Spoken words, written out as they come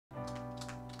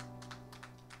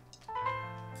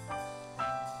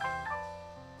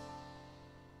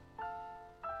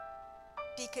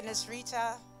Deaconess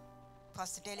Rita,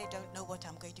 Pastor Dele don't know what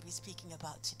I'm going to be speaking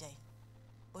about today.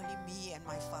 Only me and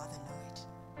my father know it.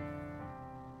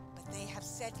 But they have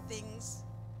said things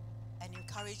and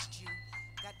encouraged you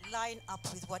that line up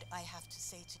with what I have to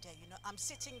say today. You know, I'm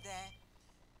sitting there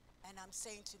and I'm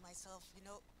saying to myself, you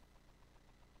know,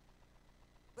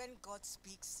 when God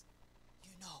speaks,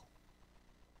 you know.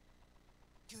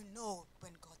 You know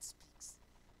when God speaks.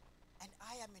 And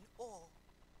I am in awe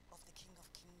of the King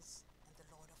of Kings and the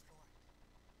Lord of Lords.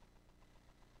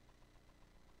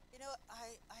 You know,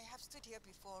 I have stood here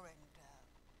before and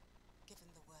given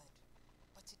the word.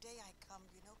 But today I come,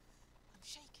 you know, I'm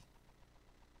shaking.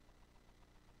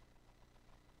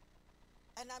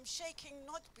 And I'm shaking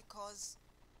not because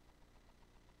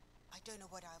I don't know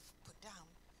what I've put down,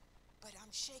 but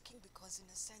I'm shaking because in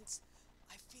a sense,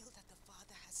 I feel that the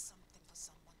Father has something for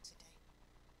someone today.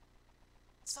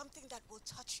 Something that will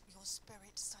touch your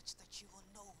spirit such that you will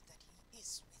know that He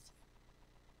is with you.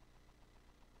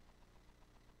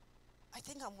 I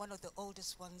think I'm one of the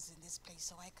oldest ones in this place,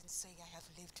 so I can say I have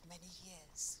lived many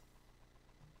years.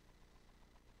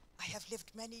 I have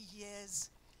lived many years,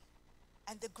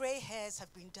 and the gray hairs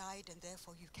have been dyed, and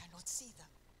therefore you cannot see them.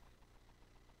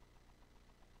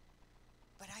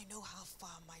 But I know how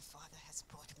far my Father has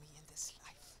brought me in this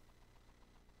life.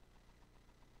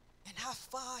 And how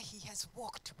far He has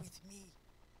walked with me,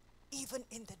 even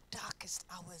in the darkest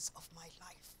hours of my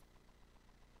life.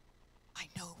 I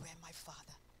know where my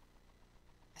Father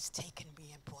has taken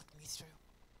me and brought me through.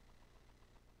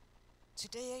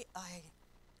 Today, I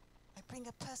bring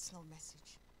a personal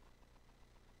message.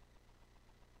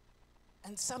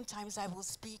 And sometimes I will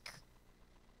speak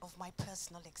of my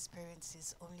personal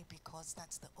experiences only because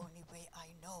that's the only way I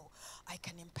know I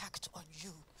can impact on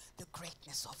you the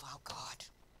greatness of our God.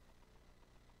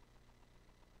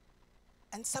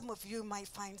 And some of you might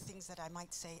find things that I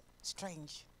might say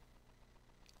strange.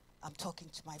 I'm talking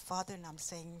to my Father and I'm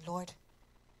saying, Lord,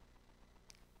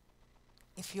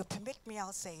 if you permit me,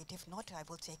 I'll say it. If not, I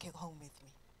will take it home with me.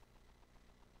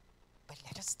 But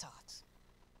let us start.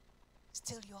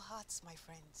 Still your hearts, my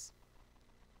friends.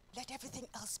 Let everything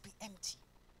else be empty.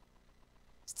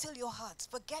 Still your hearts.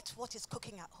 Forget what is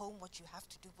cooking at home, what you have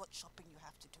to do, what shopping you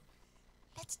have to do.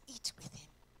 Let's eat with Him.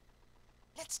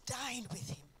 Let's dine with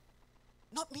Him.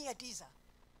 Not me, Adiza.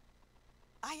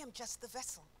 I am just the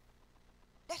vessel.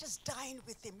 Let us dine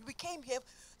with Him. We came here,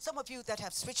 some of you that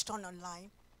have switched on online,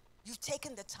 you've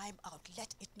taken the time out.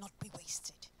 Let it not be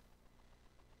wasted.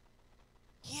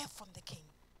 Hear from the King.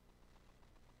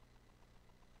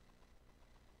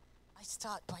 I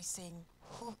start by saying,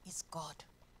 who is God?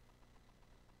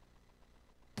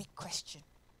 Big question.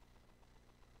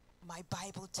 My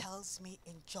Bible tells me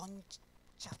in John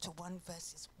chapter 1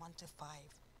 verses 1 to 5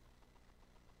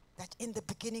 that in the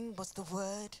beginning was the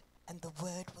Word, and the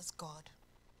Word was God,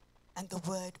 and the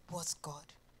Word was God.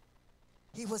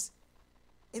 He was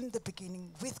in the beginning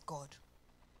with God.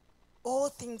 All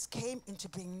things came into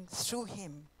being through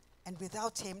Him, and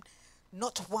without Him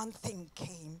not one thing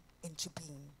came into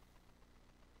being.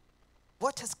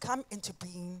 What has come into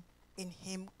being in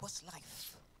Him was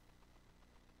life.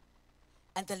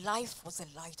 And the life was the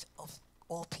light of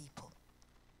all people.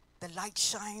 The light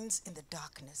shines in the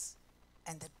darkness,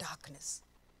 and the darkness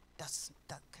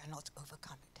cannot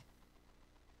overcome it.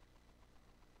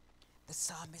 The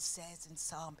psalmist says in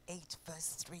Psalm 8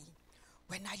 verse 3,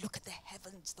 when I look at the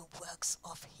heavens, the works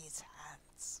of His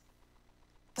hands,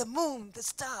 the moon, the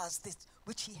stars,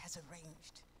 which He has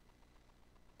arranged.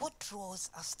 What draws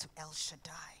us to El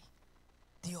Shaddai,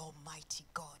 the Almighty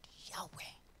God,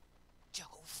 Yahweh,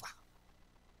 Jehovah?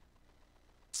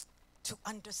 To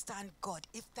understand God,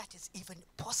 if that is even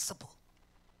possible,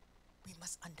 we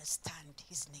must understand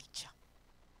His nature.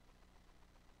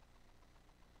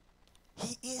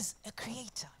 He is a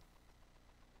creator,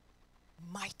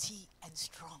 mighty and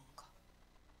strong.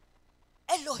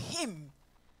 Elohim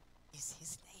is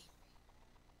His name.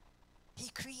 He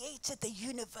created the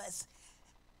universe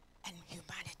and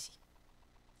humanity.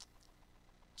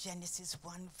 Genesis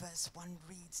 1 verse 1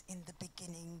 reads, in the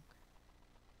beginning,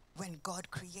 when God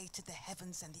created the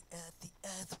heavens and the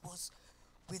earth was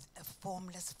with a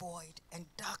formless void, and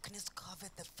darkness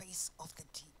covered the face of the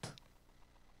deep.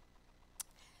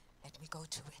 Let me go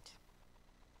to it.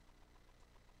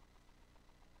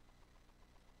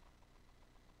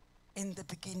 In the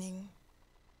beginning,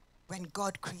 when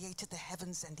God created the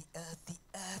heavens and the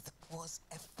earth was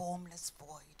a formless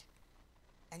void,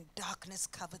 and darkness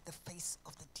covered the face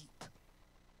of the deep,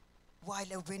 while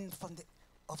a wind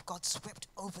of God swept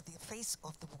over the face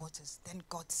of the waters. Then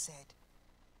God said,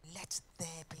 let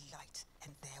there be light,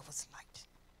 and there was light.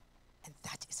 And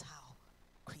that is how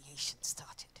creation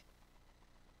started.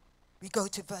 We go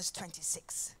to verse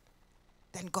 26.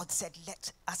 Then God said,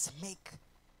 let us make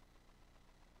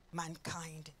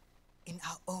mankind in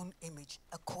our own image,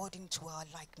 according to our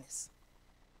likeness,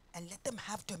 and let them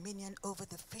have dominion over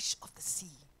the fish of the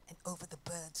sea, and over the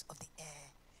birds of the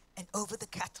air, and over the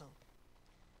cattle,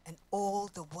 and all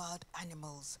the wild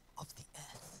animals of the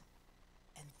earth.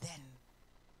 And then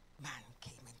man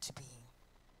came into being.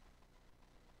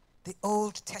 The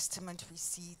Old Testament, we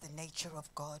see the nature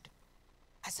of God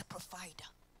as a provider.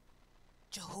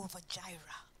 Jehovah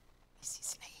Jireh is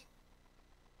his name.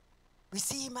 We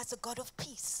see him as a God of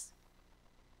peace.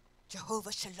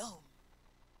 Jehovah Shalom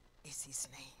is his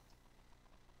name.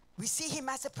 We see him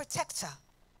as a protector.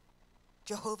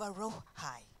 Jehovah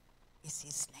Rohi is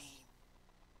his name.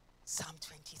 Psalm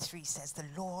 23 says, the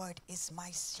Lord is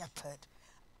my shepherd,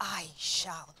 I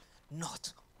shall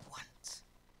not want.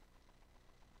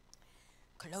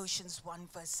 Colossians 1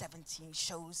 verse 17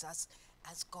 shows us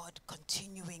as God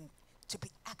continuing to be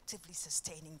actively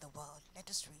sustaining the world. Let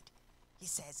us read. He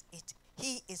says,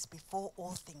 he is before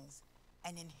all things,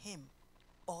 and in him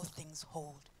all things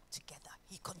hold together.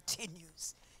 He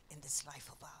continues in this life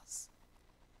of ours.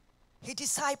 He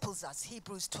disciples us.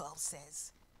 Hebrews 12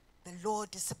 says, the Lord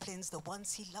disciplines the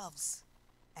ones he loves,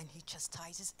 and he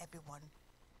chastises everyone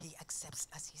he accepts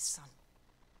as his son.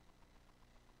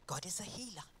 God is a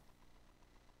healer.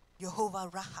 Jehovah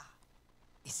Raha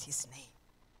is his name.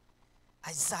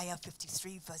 Isaiah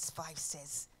 53 verse 5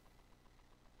 says,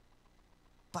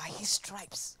 by his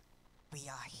stripes we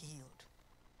are healed.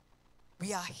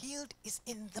 We are healed is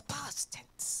in the past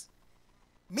tense,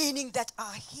 meaning that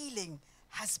our healing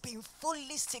has been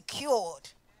fully secured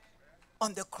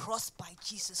on the cross by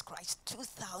Jesus Christ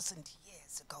 2,000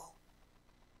 years ago.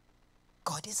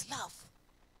 God is love.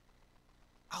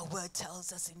 Our word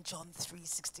tells us in John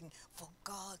 3:16, for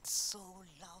God so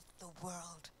loved the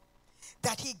world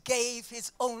that he gave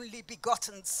his only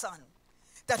begotten Son,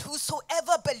 that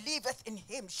whosoever believeth in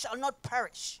him shall not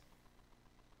perish,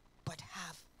 but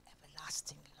have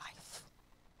everlasting life.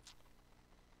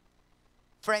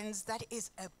 Friends, that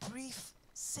is a brief,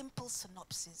 simple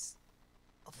synopsis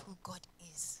of who God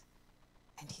is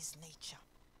and his nature.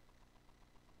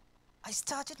 I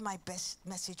started my best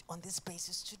message on this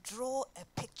basis to draw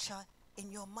a picture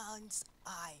in your mind's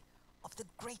eye of the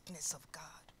greatness of God,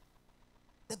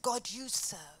 the God you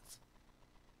serve,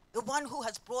 the one who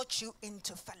has brought you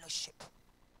into fellowship.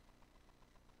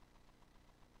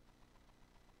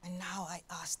 And now I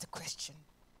ask the question,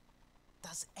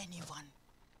 does anyone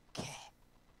care?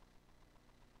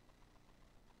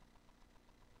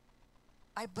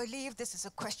 I believe this is a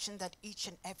question that each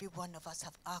and every one of us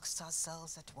have asked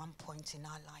ourselves at one point in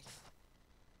our life.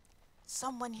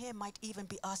 Someone here might even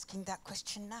be asking that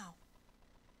question now.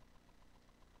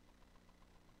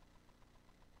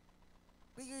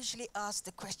 We usually ask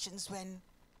the questions when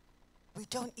we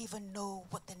don't even know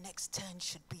what the next turn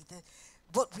should be.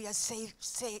 What we are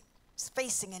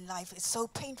facing in life is so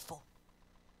painful.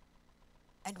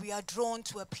 And we are drawn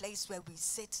to a place where we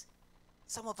sit.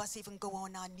 Some of us even go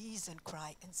on our knees and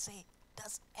cry and say,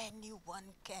 does anyone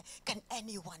care? Can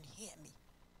anyone hear me?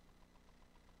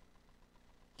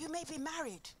 You may be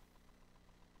married,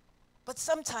 but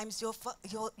sometimes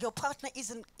your partner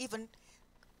isn't even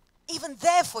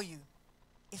there for you,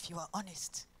 if you are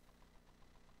honest.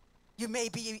 You may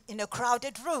be in a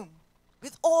crowded room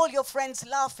with all your friends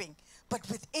laughing, but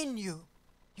within you,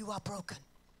 you are broken.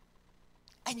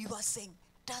 And you are saying,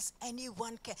 does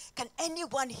anyone care? Can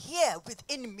anyone hear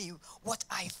within me what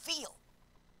I feel?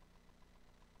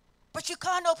 But you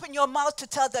can't open your mouth to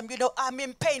tell them, I'm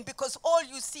in pain, because all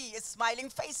you see is smiling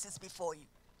faces before you.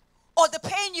 Or the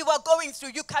pain you are going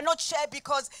through, you cannot share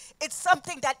because it's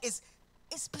something that is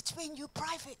between you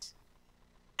private.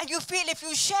 And you feel if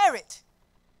you share it,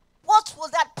 what will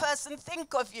that person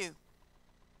think of you?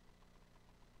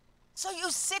 So you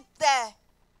sit there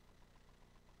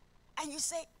and you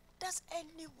say, does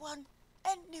anyone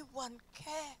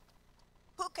care?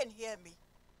 Who can hear me?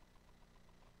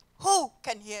 Who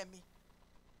can hear me?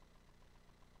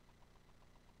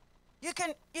 You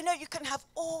can have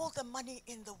all the money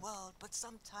in the world, but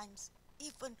sometimes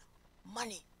even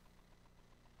money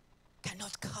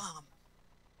cannot calm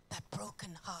that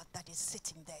broken heart that is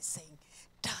sitting there saying,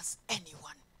 does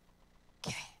anyone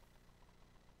care?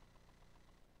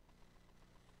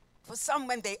 For some,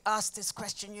 when they ask this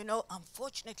question,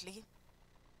 unfortunately,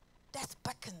 death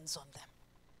beckons on them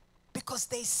because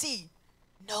they see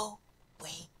no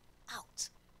way out.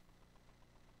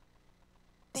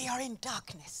 They are in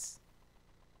darkness.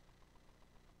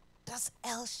 Does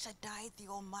El Shaddai, the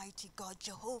Almighty God,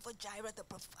 Jehovah Jireh, the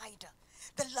provider,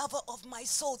 the lover of my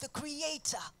soul, the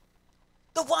creator,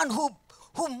 the one who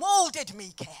molded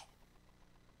me, care?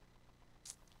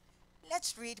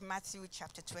 Let's read Matthew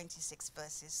chapter 26,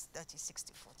 verses 36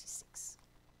 to 46.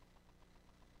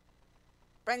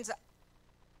 Friends,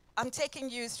 I'm taking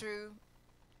you through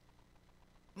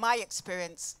my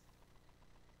experience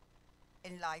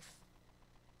in life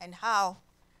and how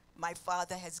my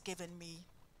Father has given me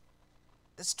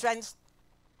the strength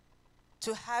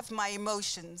to have my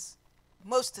emotions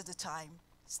most of the time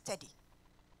steady.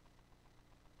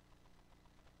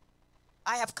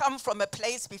 I have come from a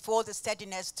place before the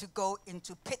steadiness to go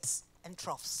into pits and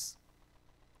troughs,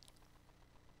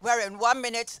 where in 1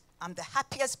 minute I'm the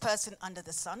happiest person under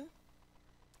the sun,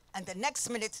 and the next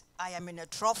minute I am in a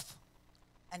trough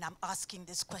and I'm asking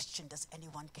this question, does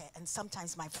anyone care? And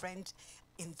sometimes, my friend,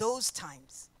 in those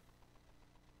times,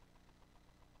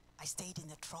 I stayed in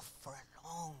the trough for a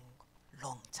long,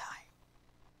 long time,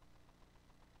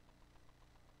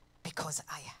 because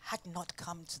I had not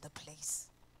come to the place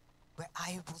where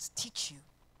I will teach you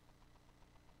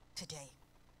today.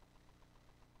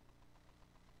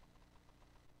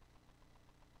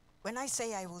 When I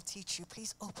say I will teach you,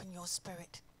 please open your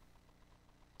spirit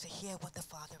to hear what the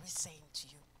Father is saying to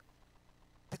you,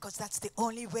 because that's the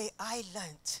only way I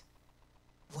learned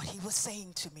what he was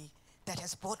saying to me, that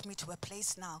has brought me to a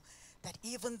place now that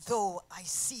even though I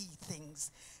see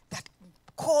things that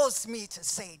cause me to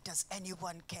say, does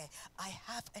anyone care? I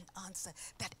have an answer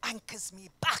that anchors me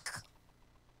back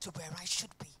to where I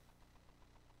should be.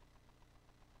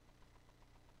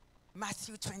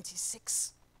 Matthew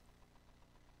 26,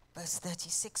 verse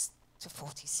 36 to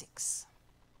 46.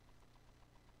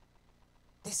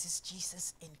 This is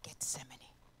Jesus in Gethsemane.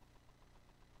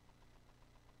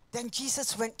 Then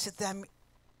Jesus went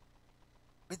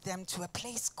with them to a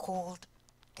place called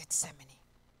Gethsemane.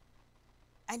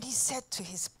 And he said to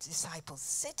his disciples,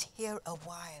 sit here a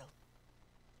while.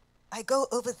 I go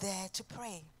over there to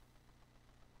pray.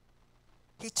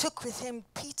 He took with him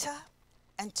Peter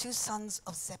and 2 sons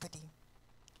of Zebedee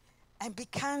and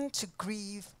began to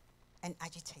grieve and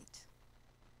agitate.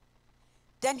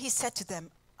 Then he said to them,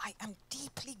 I am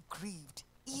deeply grieved,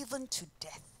 even to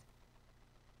death.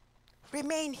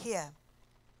 Remain here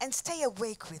and stay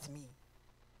awake with me.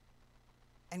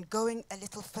 And going a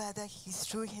little further, he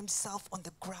threw himself on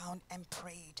the ground and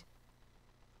prayed,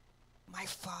 my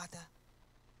Father,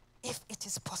 if it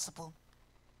is possible,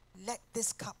 let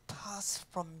this cup pass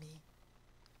from me.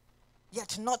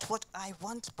 Yet not what I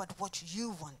want, but what you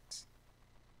want.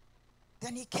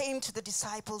 Then he came to the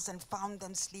disciples and found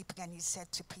them sleeping, and he said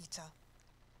to Peter,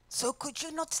 so could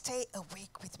you not stay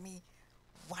awake with me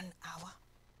 1 hour?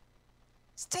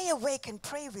 Stay awake and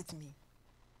pray with me.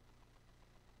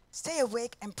 Stay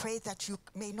awake and pray that you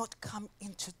may not come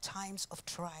into times of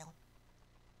trial.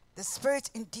 The spirit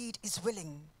indeed is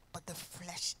willing, but the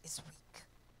flesh is weak.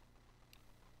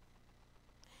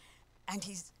 And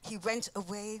he went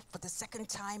away for the second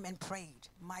time and prayed,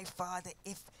 my Father,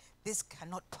 if this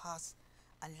cannot pass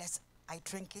unless I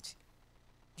drink it,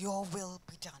 your will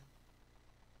be done.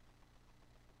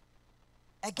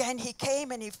 Again he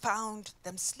came and he found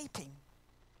them sleeping,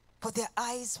 for their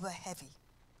eyes were heavy.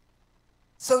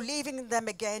 So leaving them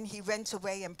again, he went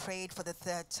away and prayed for the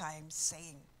 3rd time,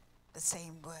 saying the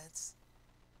same words.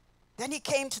 Then he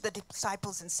came to the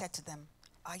disciples and said to them,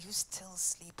 are you still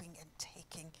sleeping and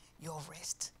taking your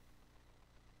rest?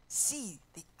 See,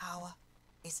 the hour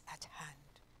is at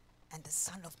hand, and the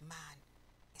Son of Man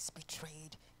is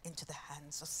betrayed into the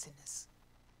hands of sinners.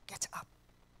 Get up.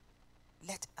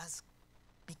 Let us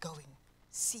be going.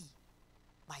 See,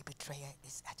 my betrayer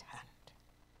is at hand.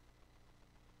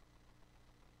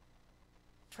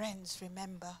 Friends,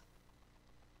 remember,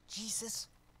 Jesus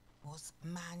was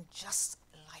man just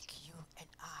like you and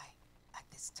I at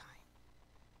this time.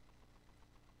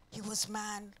 He was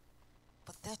man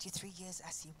for 33 years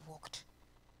as he walked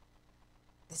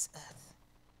this earth.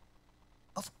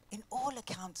 In all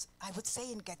accounts, I would say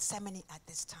in Gethsemane at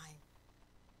this time,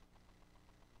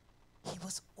 he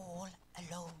was all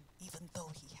alone, even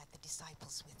though he had the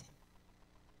disciples with him.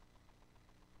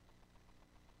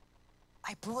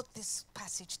 I brought this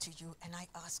passage to you and I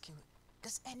ask you,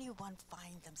 does anyone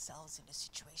find themselves in a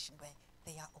situation where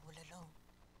they are all alone?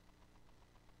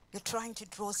 You're trying to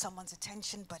draw someone's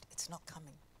attention, but it's not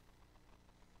coming.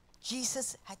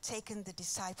 Jesus had taken the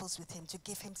disciples with him to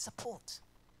give him support,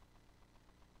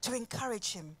 to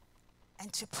encourage him,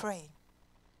 and to pray.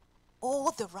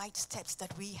 All the right steps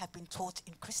that we have been taught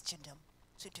in Christendom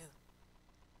to do.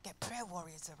 Get prayer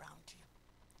warriors around you.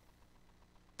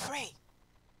 Pray.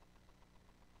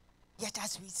 Yet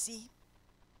as we see,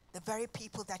 the very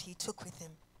people that he took with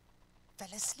him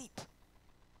fell asleep.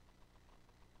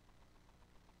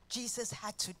 Jesus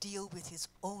had to deal with his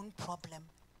own problem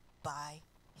by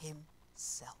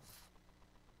himself.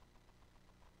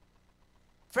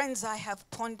 Friends, I have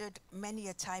pondered many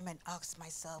a time and asked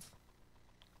myself,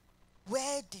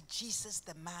 where did Jesus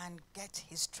the man get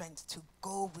his strength to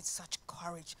go with such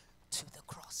courage to the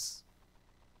cross?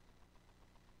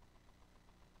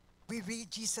 We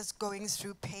read Jesus going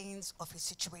through pains of his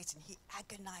situation. He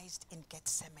agonized in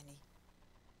Gethsemane.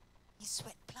 He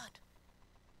sweat blood.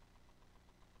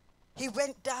 He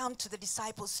went down to the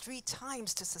disciples 3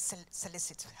 times to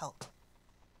solicit help.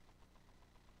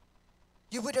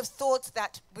 You would have thought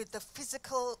that with the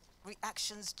physical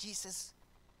reactions Jesus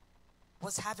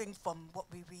was having from what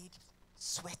we read,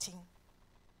 sweating,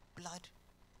 blood,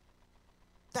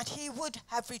 that he would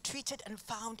have retreated and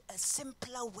found a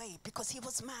simpler way, because he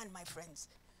was man, my friends.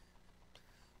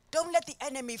 Don't let the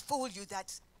enemy fool you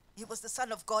that he was the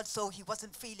Son of God, so he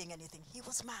wasn't feeling anything. He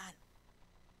was man.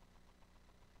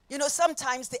 You know,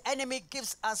 sometimes the enemy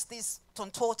gives us these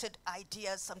contorted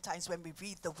ideas, sometimes when we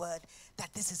read the word,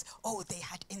 that this is, oh, they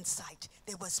had insight,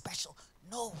 they were special.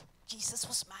 No, Jesus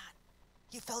was man.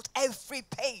 He felt every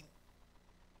pain,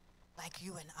 like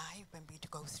you and I when we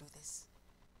go through this.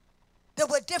 There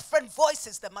were different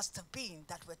voices there must have been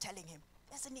that were telling him,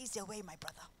 there's an easier way, my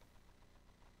brother.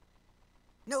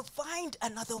 No, find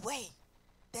another way.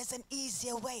 There's an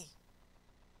easier way.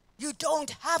 You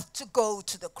don't have to go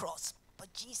to the cross.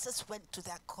 But Jesus went to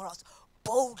that cross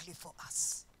boldly for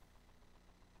us.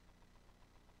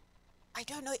 I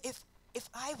don't know if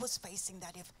I was facing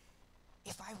that,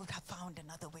 if I would have found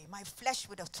another way. My flesh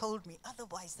would have told me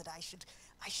otherwise that I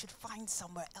should find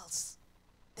somewhere else.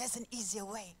 There's an easier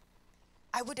way.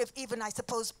 I would have even, I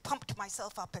suppose, pumped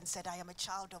myself up and said, I am a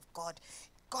child of God.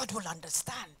 God will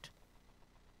understand.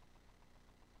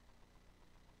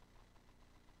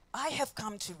 I have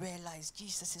come to realize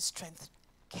Jesus' strength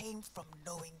came from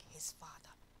knowing his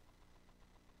Father,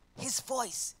 his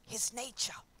voice, his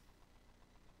nature,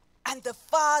 and the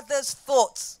Father's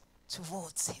thoughts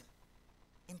towards him.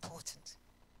 Important.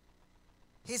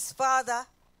 His Father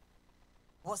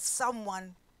was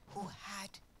someone who had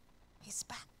his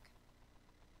back.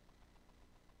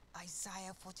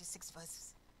 Isaiah 46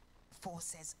 verse 4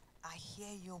 says, I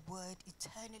hear your word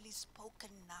eternally spoken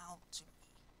now to me.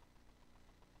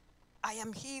 I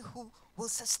am he who will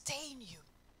sustain you.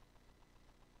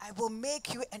 I will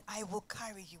make you and I will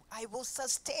carry you. I will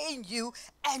sustain you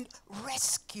and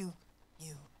rescue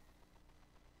you.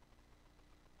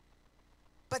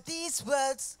 But these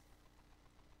words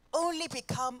only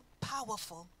become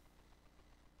powerful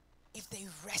if they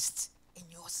rest in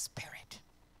your spirit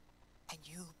and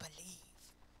you believe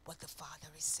what the Father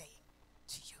is saying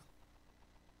to you.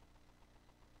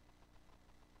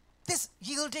 This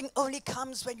yielding only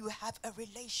comes when you have a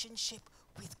relationship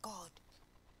with God.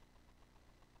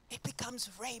 It becomes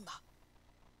rhema.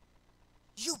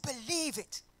 You believe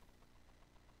it.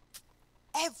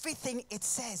 Everything it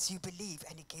says you believe,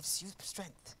 and it gives you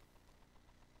strength.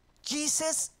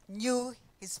 Jesus knew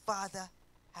his Father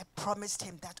had promised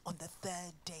him that on the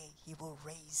 3rd day he will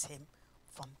raise him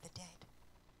from the dead.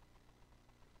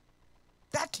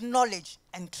 That knowledge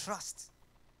and trust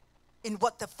in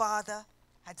what the Father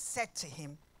had said to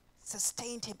him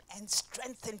sustained him and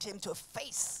strengthened him to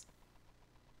face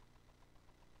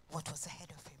what was ahead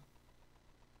of him.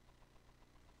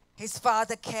 His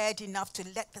Father cared enough to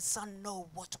let the Son know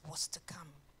what was to come.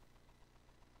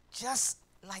 Just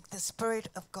like the Spirit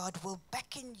of God will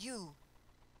beckon you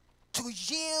to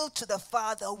yield to the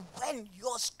Father when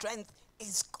your strength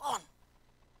is gone,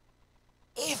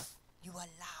 if you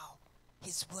allow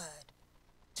his word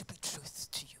to be truth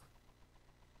to you.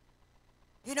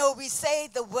 You know, we say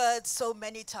the word so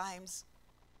many times,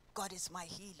 God is my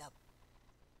healer.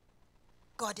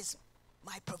 God is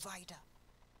my provider.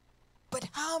 But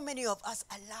how many of us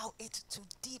allow it to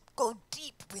go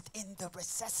deep within the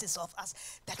recesses of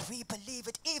us that we believe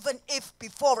it, even if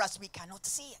before us we cannot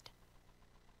see it?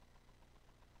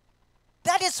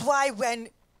 That is why when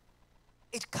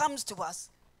it comes to us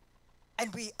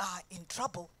and we are in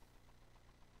trouble,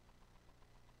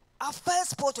 our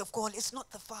first port of call is not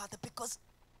the Father, because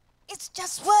it's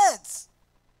just words.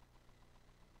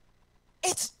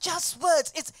 It's just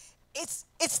words.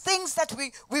 It's things that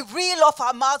we reel off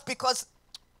our mouth because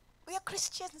we are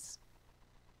Christians.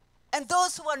 And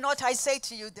those who are not, I say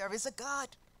to you, there is a God.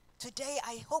 Today,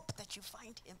 I hope that you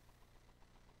find him.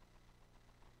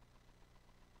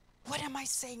 What am I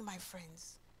saying, my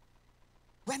friends?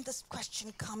 When this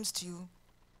question comes to you,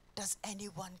 does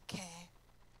anyone care?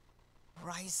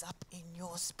 rise up in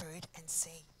your spirit and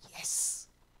say, yes,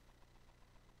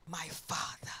 my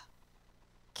Father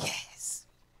cares.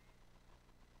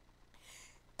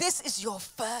 This is your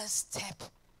first step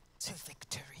to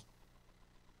victory.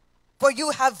 For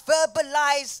you have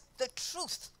verbalized the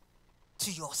truth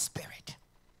to your spirit.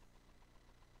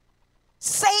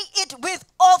 Say it with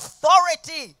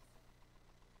authority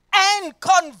and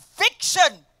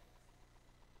conviction.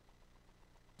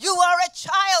 You are a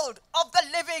child of the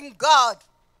living God,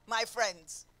 my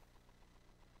friends.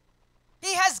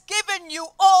 He has given you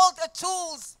all the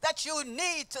tools that you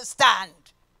need to stand.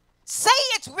 Say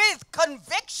it with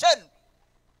conviction.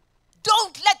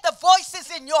 Don't let the voices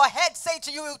in your head say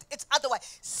to you it's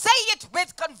otherwise. Say it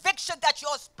with conviction that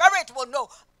your spirit will know,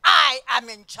 I am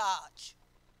in charge.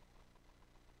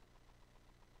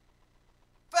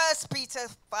 1 Peter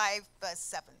 5 verse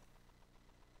 7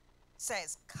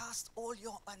 says, cast all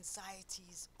your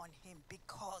anxieties on him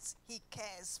because he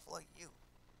cares for you.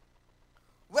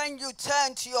 When you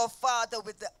turn to your Father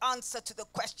with the answer to the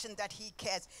question that he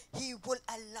cares, he will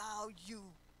allow you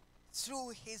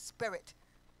through his Spirit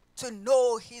to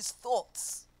know his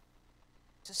thoughts,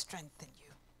 to strengthen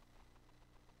you.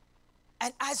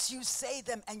 And as you say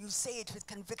them and you say it with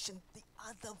conviction, the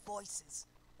other voices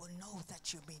will know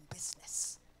that you mean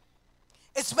business.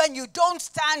 It's when you don't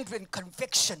stand with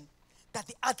conviction that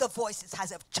the other voices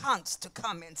has a chance to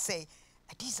come and say,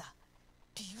 Adiza,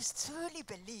 do you truly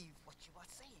believe what you are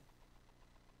saying?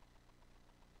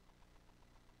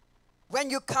 When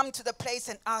you come to the place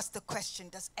and ask the question,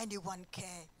 does anyone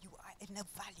care? You are in a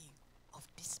valley of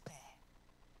despair.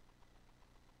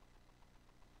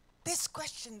 This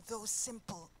question, though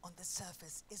simple on the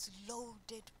surface, is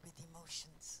loaded with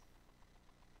emotions.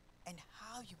 And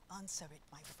how you answer it,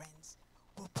 my friends,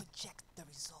 will project the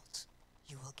result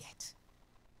you will get.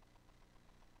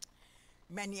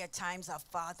 Many a times our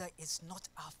Father is not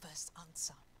our first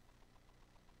answer.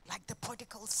 Like the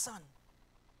prodigal son.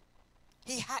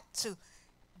 He had to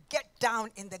get down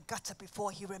in the gutter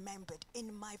before he remembered,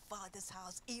 in my Father's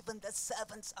house, even the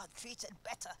servants are treated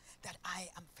better than I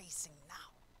am facing now.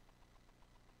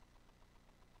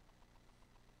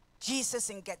 Jesus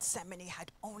in Gethsemane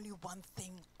had only one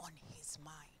thing on his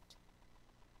mind.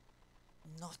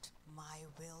 Not my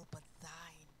will, but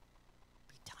thine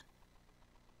be done.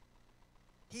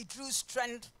 He drew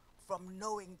strength from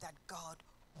knowing that God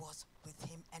was with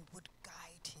him and would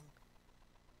guide him.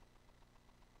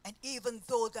 And even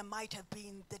though there might have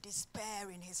been the despair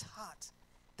in his heart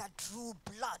that drew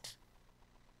blood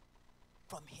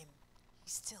from him, he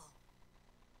still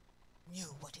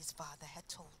knew what his Father had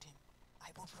told him. I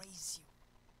will raise you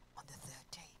on the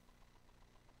third day.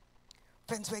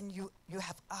 Friends, when you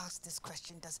have asked this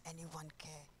question, does anyone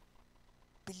care?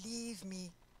 Believe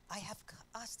me, I have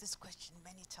asked this question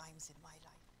many times in my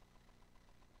life.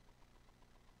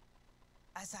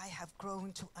 As I have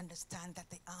grown to understand that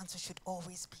the answer should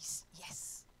always be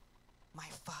yes, my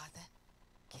Father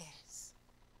cares.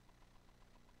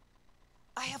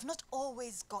 I have not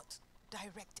always got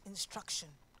direct instruction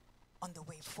on the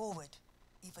way forward,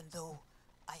 even though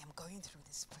I am going through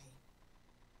this pain.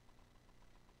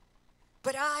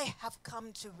 But I have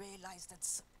come to realize that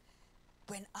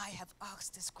when I have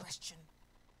asked this question,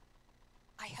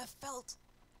 I have felt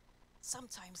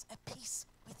sometimes a peace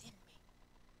within me.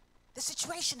 The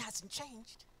situation hasn't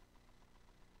changed.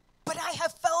 But I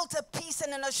have felt a peace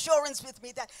and an assurance with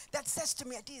me that says to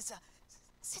me, Adiza,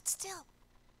 sit still.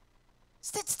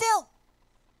 Sit still.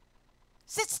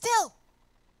 Sit still.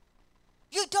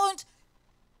 You don't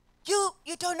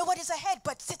know what is ahead,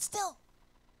 but sit still.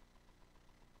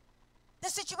 The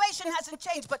situation hasn't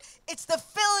changed, but it's the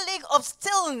feeling of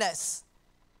stillness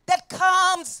that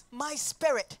calms my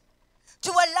spirit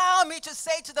to allow me to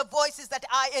say to the voices that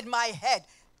are in my head,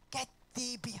 get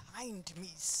thee behind me,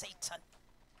 Satan.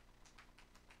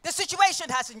 The situation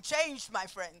hasn't changed, my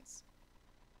friends.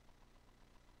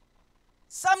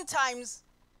 Sometimes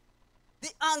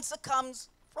the answer comes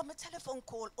from a telephone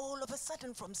call all of a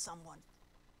sudden from someone.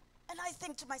 And I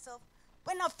think to myself,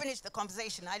 when I've finished the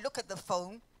conversation, I look at the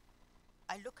phone,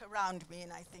 I look around me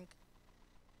and I think,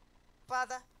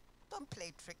 Father, don't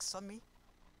play tricks on me.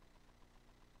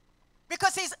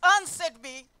 Because he's answered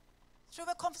me through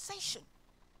a conversation.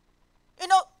 You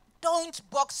know, don't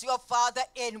box your Father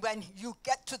in when you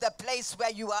get to the place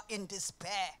where you are in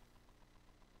despair.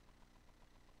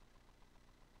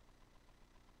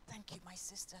 Thank you, my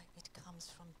sister. It comes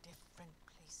from different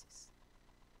places.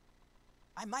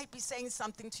 I might be saying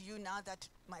something to you now that,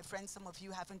 my friends, some of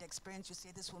you haven't experienced. You say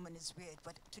this woman is weird.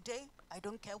 But today, I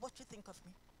don't care what you think of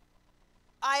me.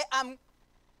 I am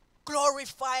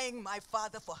glorifying my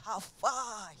Father for how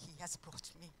far he has brought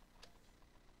me.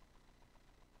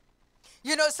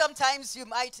 You know, sometimes he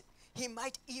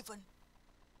might even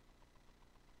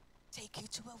take you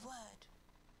to a word.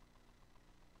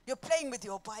 You're playing with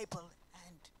your Bible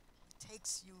and he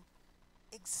takes you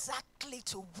exactly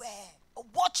to where or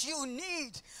what you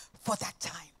need for that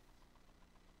time.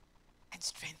 And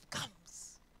strength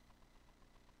comes.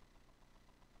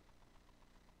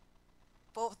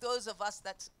 For those of us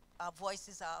that our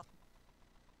voices are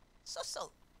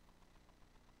so,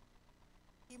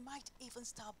 he might even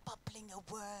start bubbling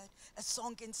a word, a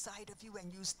song inside of you,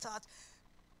 and you start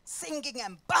singing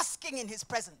and basking in his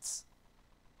presence.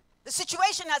 The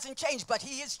situation hasn't changed, but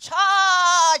he is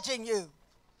charging you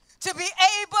to be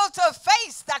able to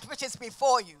face that which is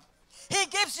before you. He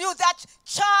gives you that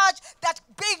charge that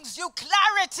brings you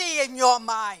clarity in your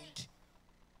mind.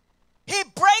 He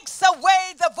breaks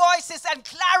away the voices and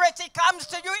clarity comes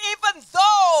to you even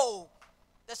though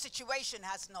the situation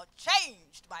has not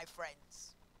changed, my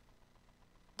friends.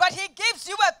 But he gives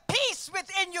you a peace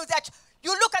within you that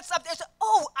you look at something and say,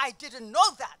 oh, I didn't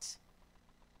know that.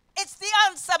 It's the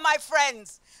answer, my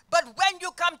friends. But when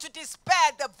you come to despair,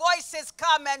 the voices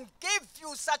come and give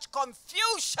you such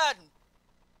confusion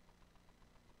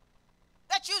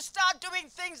that you start doing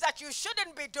things that you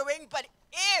shouldn't be doing. But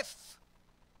if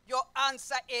your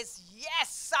answer is yes,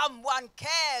 someone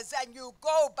cares, and you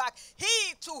go back,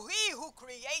 he who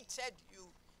created you,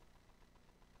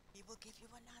 he will give you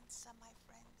an answer, my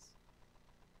friends.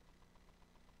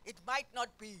 It might not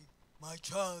be, my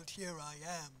child, here I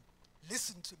am.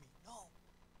 Listen to me. No.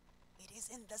 It is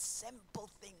in the simple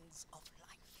things of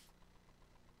life.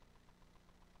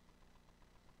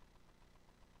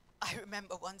 I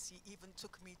remember once he even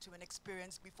took me to an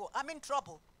experience before. I'm in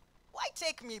trouble. Why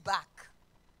take me back?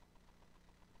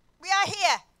 We are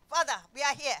here. Father, we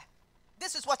are here.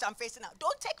 This is what I'm facing now.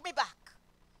 Don't take me back.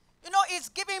 You know, it's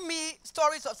giving me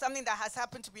stories of something that has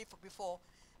happened to me before.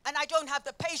 And I don't have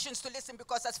the patience to listen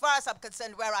because as far as I'm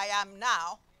concerned, where I am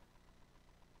now,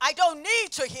 I don't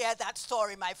need to hear that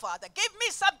story, my Father. Give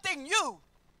me something new.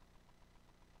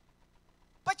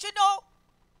 But you know,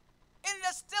 in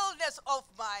the stillness of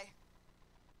my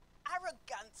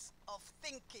arrogance of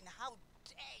thinking, how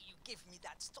dare you give me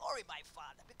that story, my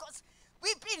Father? Because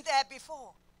we've been there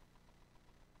before.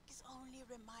 He's only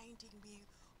reminding me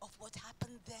of what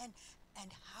happened then and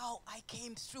how I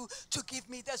came through to give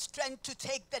me the strength to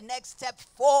take the next step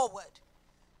forward.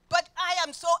 But I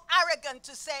am so arrogant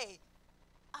to say,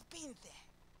 I've been there.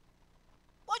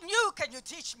 What new can you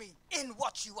teach me in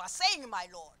what you are saying, my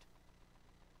Lord?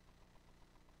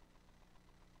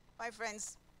 My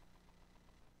friends,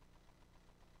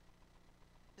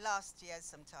 last year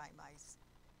sometime I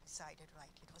decided, right,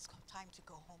 it was time to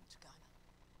go home to Ghana.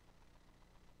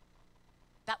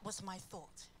 That was my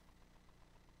thought.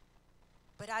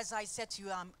 But as I said to you,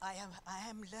 I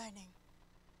am learning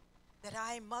that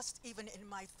I must, even in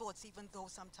my thoughts, even though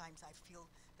sometimes I feel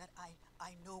that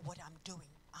I know what I'm doing,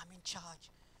 I'm in charge,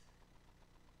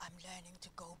 I'm learning to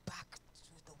go back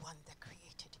to the one that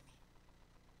created me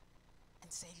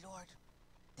and say, Lord,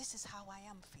 this is how I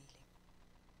am feeling.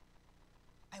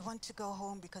 I want to go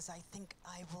home because I think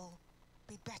I will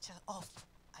be better off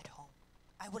at home.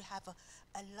 I will have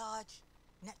a large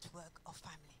network of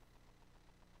family.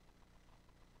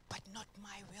 But not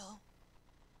my will,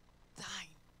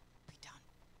 thine be done.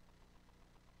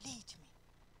 Lead me.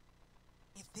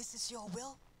 If this is your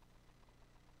will,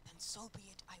 then so be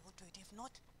it, I will do it. If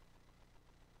not,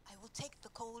 I will take the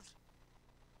cold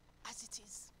as it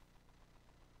is.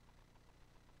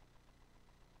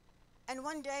 And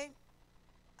one day,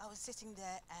 I was sitting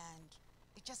there and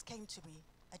it just came to me,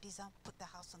 Adiza, put the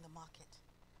house on the market.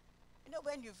 You know,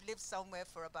 when you've lived somewhere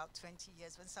for about 20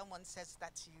 years, when someone says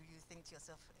that to you, you think to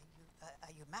yourself,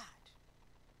 are you mad?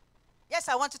 Yes,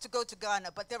 I wanted to go to Ghana,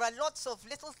 but there are lots of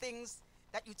little things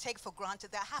that you take for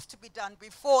granted that have to be done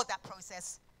before that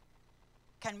process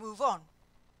can move on.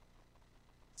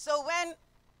 So when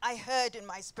I heard in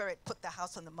my spirit, put the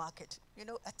house on the market, you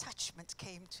know, attachment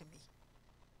came to me.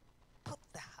 Put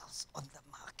the house on the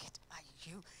market.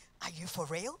 Are you for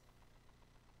real?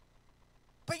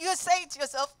 But you're saying to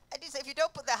yourself, Adiza, if you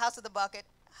don't put the house on the market,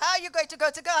 how are you going to go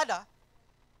to Ghana?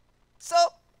 So,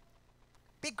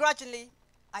 begrudgingly,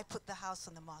 I put the house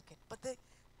on the market. But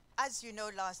as you know,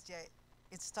 last year,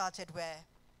 it started where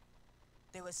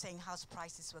they were saying house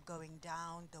prices were going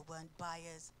down, there weren't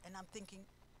buyers. And I'm thinking,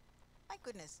 my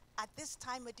goodness, at this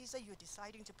time, Adiza, you're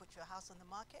deciding to put your house on the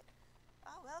market?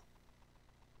 Oh, well,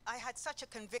 I had such a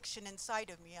conviction inside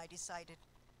of me, I decided,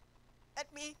 let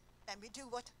me do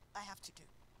what I have to do.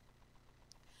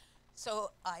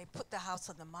 So I put the house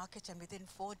on the market, and within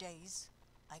 4 days,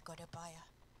 I got a buyer.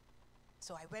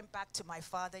 So I went back to my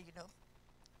father, you know,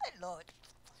 Lord.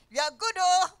 You are good,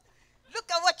 oh. Look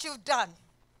at what you've done.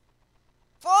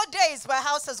 4 days, my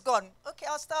house has gone. Okay,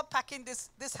 I'll start packing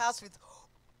this house with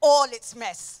all its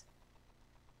mess.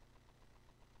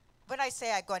 When I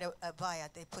say I got a buyer,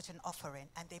 they put an offer in,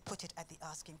 and they put it at the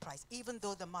asking price. Even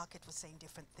though the market was saying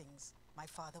different things, my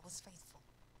father was faithful.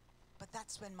 But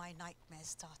that's when my nightmare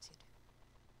started.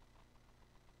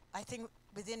 I think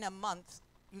within a month,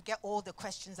 you get all the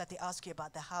questions that they ask you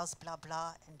about the house, blah,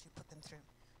 blah, and you put them through.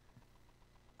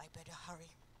 I better hurry.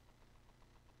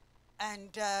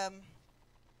 And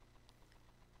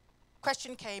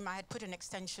question came, I had put an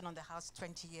extension on the house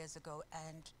 20 years ago,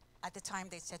 and at the time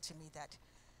they said to me that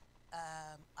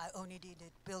I only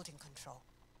needed building control.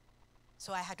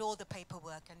 So I had all the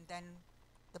paperwork, and then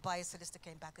the buyer solicitor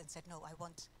came back and said, no, I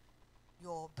want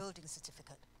your building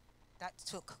certificate. That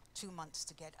took 2 months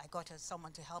to get. I got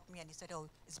someone to help me, and he said, oh,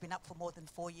 it's been up for more than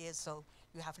 4 years, so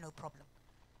you have no problem.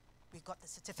 We got the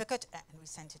certificate, and we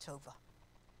sent it over.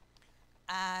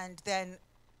 And then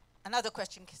another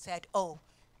question said, oh,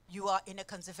 you are in a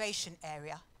conservation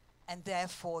area, and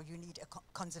therefore you need a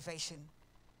conservation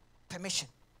permission.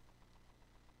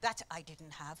 That I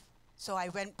didn't have. So I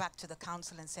went back to the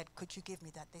council and said, could you give me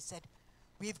that? They said,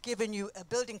 we've given you a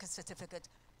building certificate.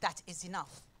 That is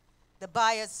enough. The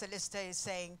buyer's solicitor is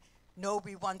saying, no,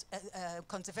 we want a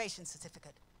conservation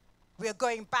certificate. We're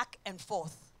going back and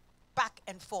forth, back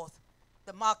and forth.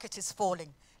 The market is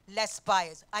falling. Less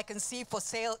buyers. I can see for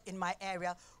sale in my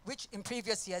area, which in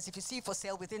previous years, if you see for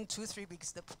sale within 2-3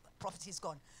 weeks, the property is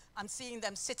gone. I'm seeing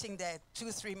them sitting there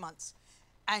 2-3 months.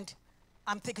 And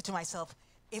I'm thinking to myself,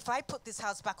 if I put this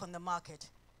house back on the market,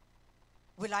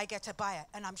 will I get a buyer?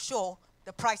 And I'm sure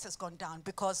the price has gone down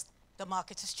because the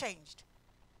market has changed.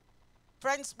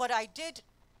 Friends, what I did,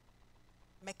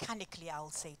 mechanically I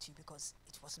will say to you because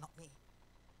it was not me.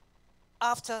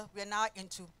 After, we're now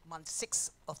into month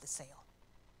 6 of the sale.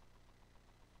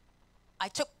 I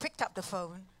picked up the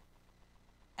phone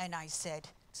and I said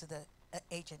to the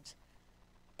agent,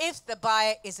 if the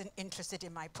buyer isn't interested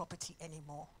in my property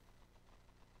anymore,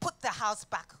 put the house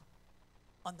back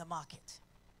on the market.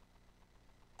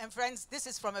 And friends, this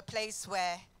is from a place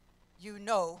where you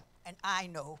know, and I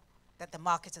know, that the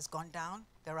market has gone down,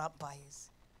 there aren't buyers.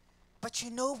 But you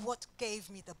know what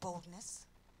gave me the boldness?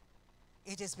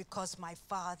 It is because my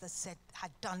father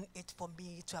had done it for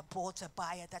me to have brought a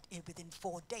buyer that within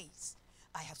 4 days,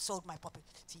 I have sold my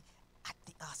property at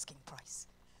the asking price.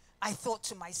 I thought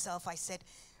to myself, I said,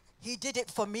 he did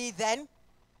it for me then,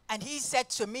 and he said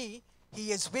to me,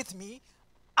 he is with me.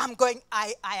 I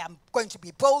am going to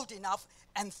be bold enough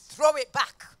and throw it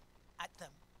back at them.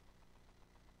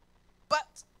 But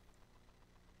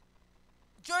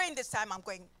during this time, I'm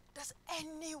going, does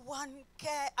anyone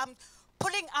care? I'm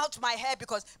pulling out my hair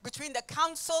because between the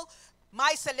council,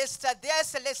 my solicitor, their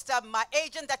solicitor, my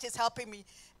agent that is helping me,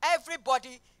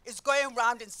 everybody is going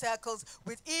round in circles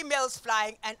with emails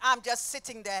flying, and I'm just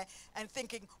sitting there and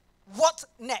thinking, what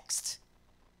next?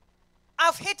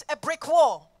 I've hit a brick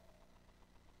wall.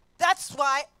 That's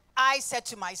why I said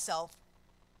to myself,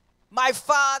 my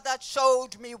father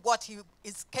showed me what he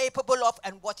is capable of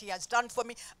and what he has done for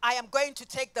me. I am going to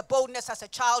take the boldness as a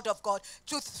child of God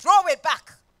to throw it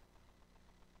back.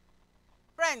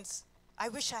 Friends, I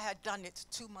wish I had done it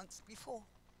 2 months before.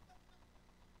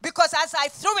 Because as I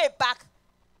threw it back,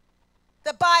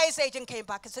 the buyer's agent came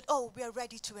back and said, oh, we are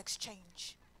ready to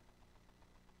exchange.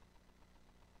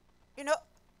 You know,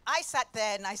 I sat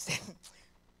there and I said,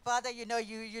 Father, you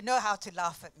know how to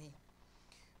laugh at me.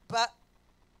 But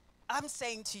I'm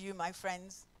saying to you, my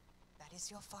friends, that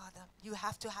is your father. You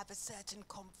have to have a certain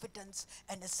confidence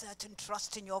and a certain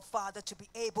trust in your father to be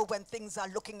able, when things are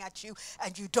looking at you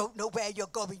and you don't know where you're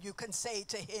going, you can say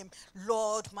to him,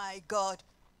 Lord, my God,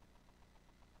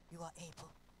 you are able.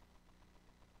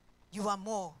 You are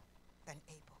more than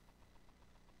able.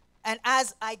 And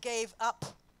as I gave up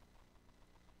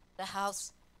the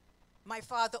house, my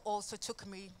father also took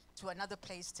me to another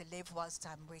place to live whilst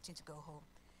I'm waiting to go home.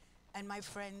 And my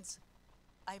friends,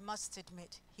 I must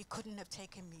admit, he couldn't have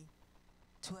taken me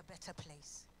to a better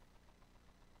place,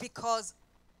 because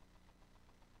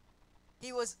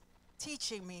he was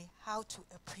teaching me how to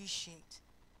appreciate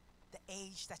the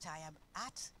age that I am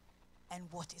at and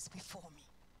what is before me.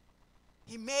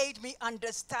 He made me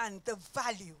understand the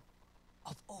value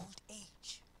of old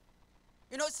age.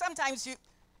 You know, sometimes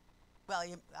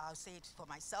I'll say it for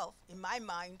myself, in my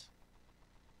mind,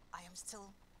 I am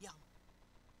still young.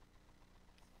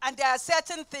 And there are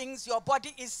certain things your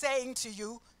body is saying to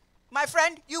you, my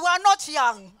friend, you are not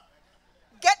young.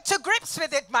 Get to grips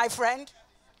with it, my friend.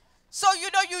 So, you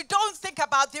don't think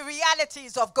about the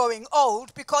realities of going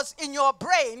old, because in your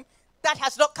brain, that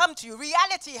has not come to you.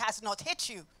 Reality has not hit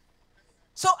you.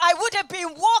 So I would have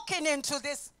been walking into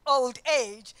this old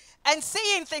age and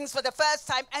seeing things for the first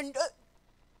time and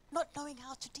not knowing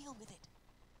how to deal with it.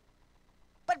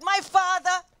 But my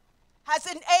Father has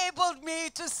enabled me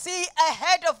to see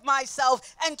ahead of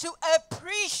myself and to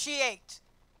appreciate.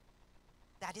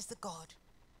 That is the God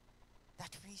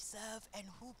that we serve and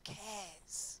who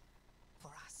cares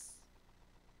for us.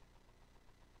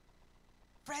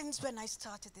 Friends, when I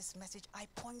started this message, I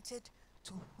pointed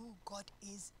to who God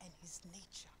is and his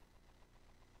nature.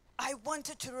 I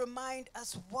wanted to remind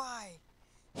us why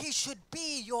he should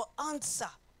be your answer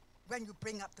when you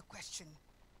bring up the question,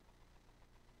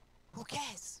 who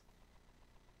cares?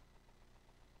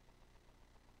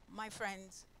 My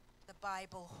friends, the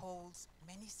Bible holds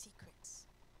many secrets.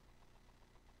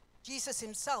 Jesus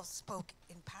himself spoke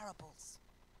in parables.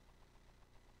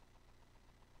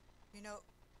 You know,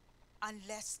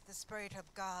 unless the Spirit of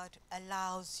God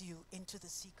allows you into the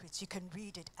secrets, you can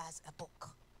read it as a book.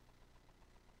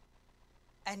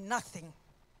 And nothing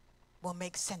will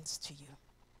make sense to you.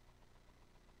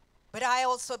 But I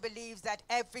also believe that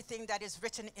everything that is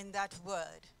written in that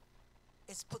word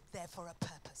is put there for a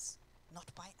purpose,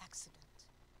 not by accident.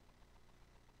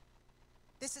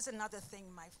 This is another thing,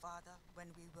 my father, when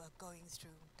we were going through,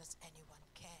 does anyone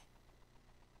care?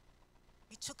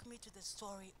 He took me to the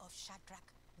story of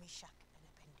Shadrach, Meshach, and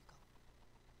Abednego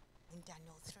in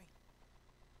Daniel 3,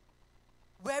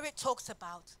 where it talks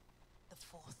about the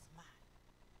fourth man.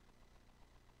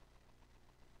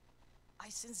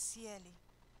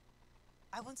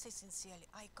 I won't say sincerely,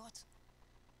 I got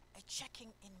a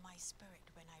checking in my spirit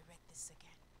when I read this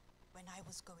again, when I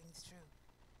was going through,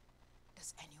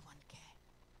 does anyone care?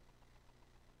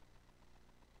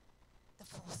 The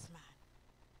fourth man.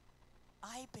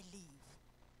 I believe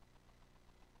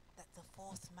that the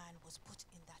fourth man was put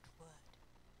in that word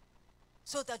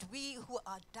so that we who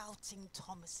are doubting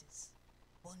Thomases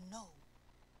will know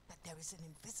that there is an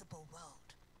invisible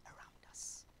world around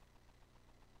us.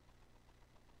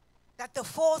 That the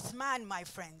fourth man, my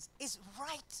friends, is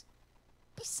right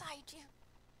beside you.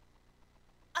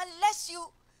 Unless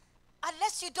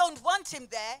you don't want him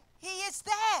there, he is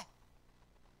there.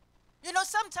 You know,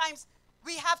 sometimes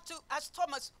we have to, as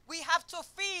Thomas, we have to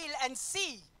feel and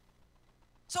see.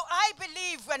 So I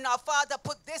believe when our Father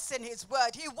put this in his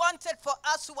word, he wanted for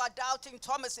us who are doubting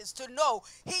Thomases to know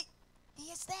he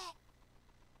is there.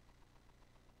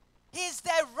 He is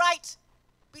there right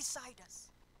beside us.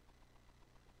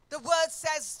 The word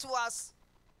says to us,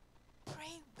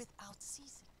 pray without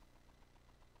ceasing.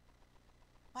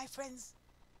 My friends,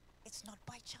 it's not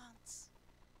by chance.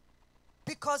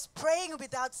 Because praying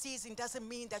without ceasing doesn't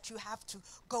mean that you have to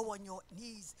go on your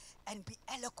knees and be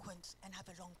eloquent and have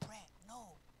a long prayer. No.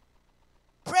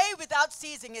 Pray without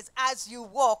ceasing is as you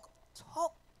walk,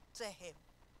 talk to him.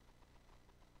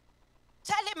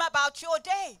 Tell him about your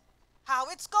day, how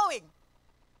it's going.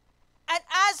 And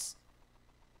as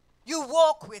you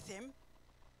walk with him,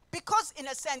 because in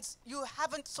a sense you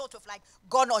haven't sort of like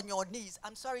gone on your knees.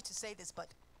 I'm sorry to say this, but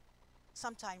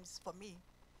sometimes for me,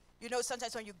 you know,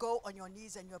 sometimes when you go on your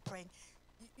knees and you're praying,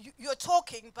 you're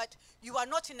talking, but you are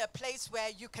not in a place where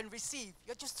you can receive.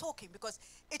 You're just talking because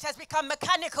it has become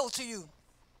mechanical to you.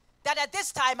 That at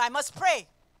this time I must pray.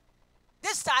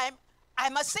 This time I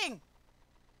must sing.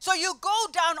 So you go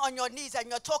down on your knees and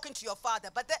you're talking to your Father,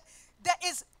 but there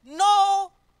is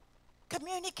no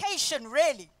communication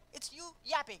really. It's you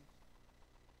yapping.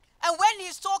 And when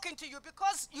he's talking to you,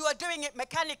 because you are doing it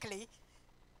mechanically,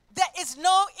 there is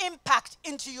no impact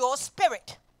into your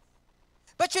spirit.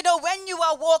 But you know, when you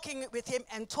are walking with him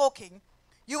and talking,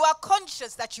 you are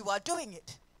conscious that you are doing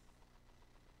it.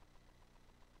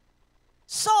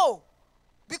 So,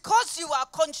 because you are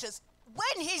conscious,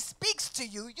 when he speaks to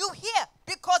you, you hear,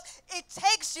 because it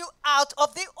takes you out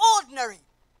of the ordinary.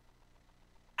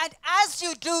 And as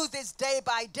you do this day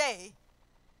by day,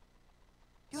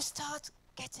 you start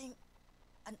getting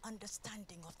an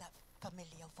understanding of that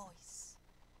familiar voice.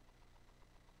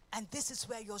 And this is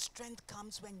where your strength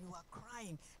comes when you are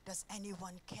crying. Does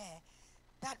anyone care?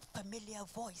 That familiar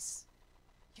voice,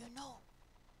 you know.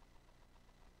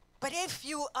 But if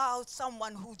you are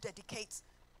someone who dedicates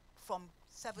from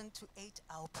 7 to 8,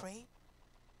 I'll pray.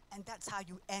 And that's how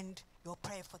you end your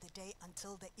prayer for the day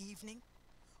until the evening.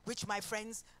 Which, my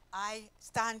friends, I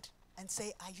stand and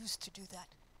say, I used to do that.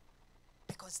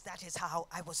 Because that is how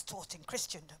I was taught in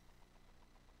Christendom.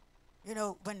 You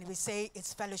know, when we say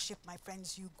it's fellowship, my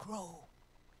friends, you grow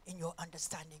in your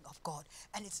understanding of God.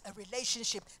 And it's a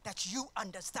relationship that you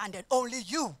understand and only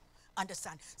you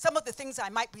understand. Some of the things I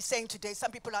might be saying today,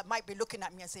 some people might be looking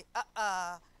at me and say,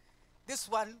 this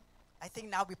one, I think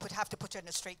now we have to put her in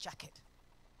a straitjacket.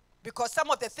 Because some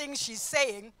of the things she's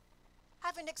saying, I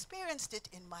haven't experienced it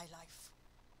in my life.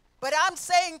 But I'm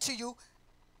saying to you,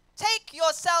 take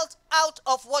yourself out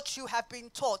of what you have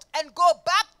been taught and go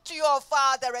back to your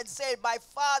Father and say, my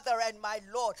Father and my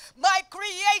Lord, my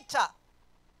Creator,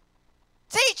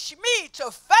 teach me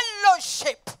to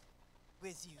fellowship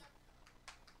with you.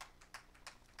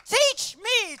 Teach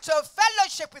me to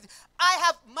fellowship with you. I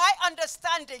have my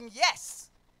understanding, yes.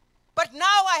 But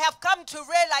now I have come to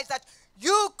realize that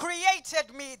you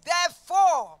created me.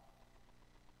 Therefore,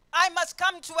 I must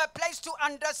come to a place to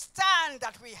understand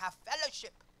that we have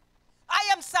fellowship. I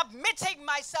am submitting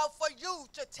myself for you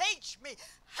to teach me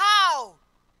how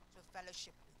to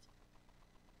fellowship with you.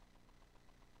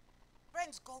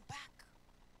 Friends, go back.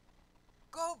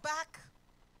 Go back.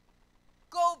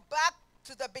 Go back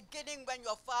to the beginning when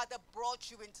your father brought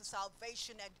you into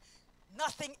salvation and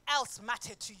nothing else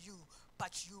mattered to you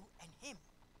but you and him.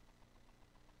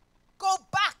 Go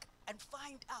back and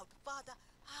find out, Father,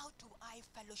 how do I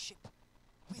fellowship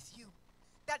with you?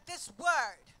 That this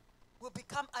word will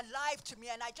become alive to me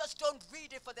and I just don't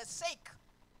read it for the sake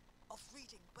of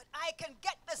reading, but I can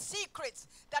get the secrets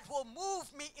that will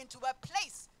move me into a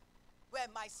place where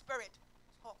my spirit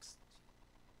talks.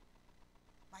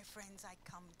 My friends, I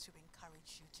come to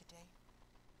encourage you today.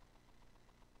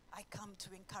 I come to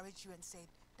encourage you and say,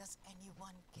 does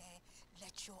anyone care?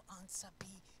 Let your answer be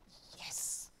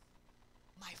yes.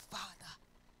 My Father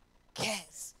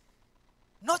cares.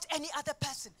 Not any other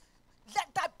person. Let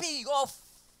that be your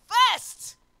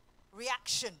first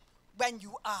reaction when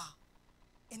you are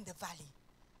in the valley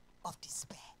of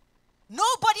despair.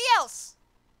 Nobody else.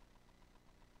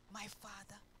 My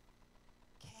Father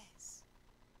cares.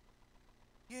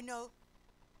 You know,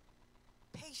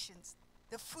 patience,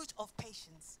 the fruit of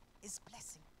patience is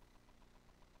blessing.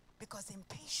 Because in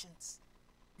patience,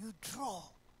 you draw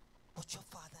what your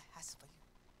Father has for you.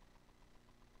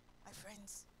 My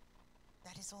friends,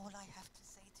 that is all I have to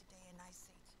say today, and I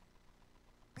say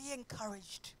to you, be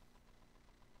encouraged.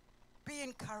 Be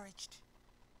encouraged.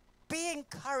 Be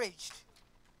encouraged.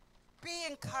 Be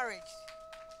encouraged.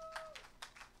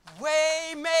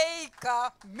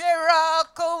 Waymaker,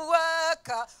 miracle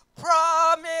worker,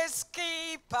 promise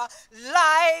keeper,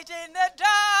 light in the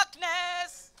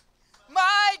darkness.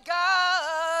 My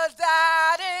God,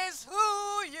 that is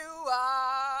who you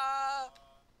are.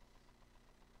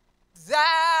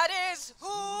 That is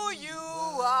who you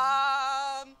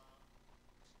are.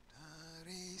 That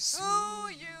is who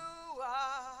you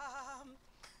are.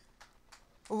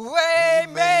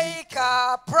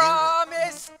 Waymaker,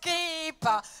 promise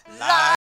keeper, light.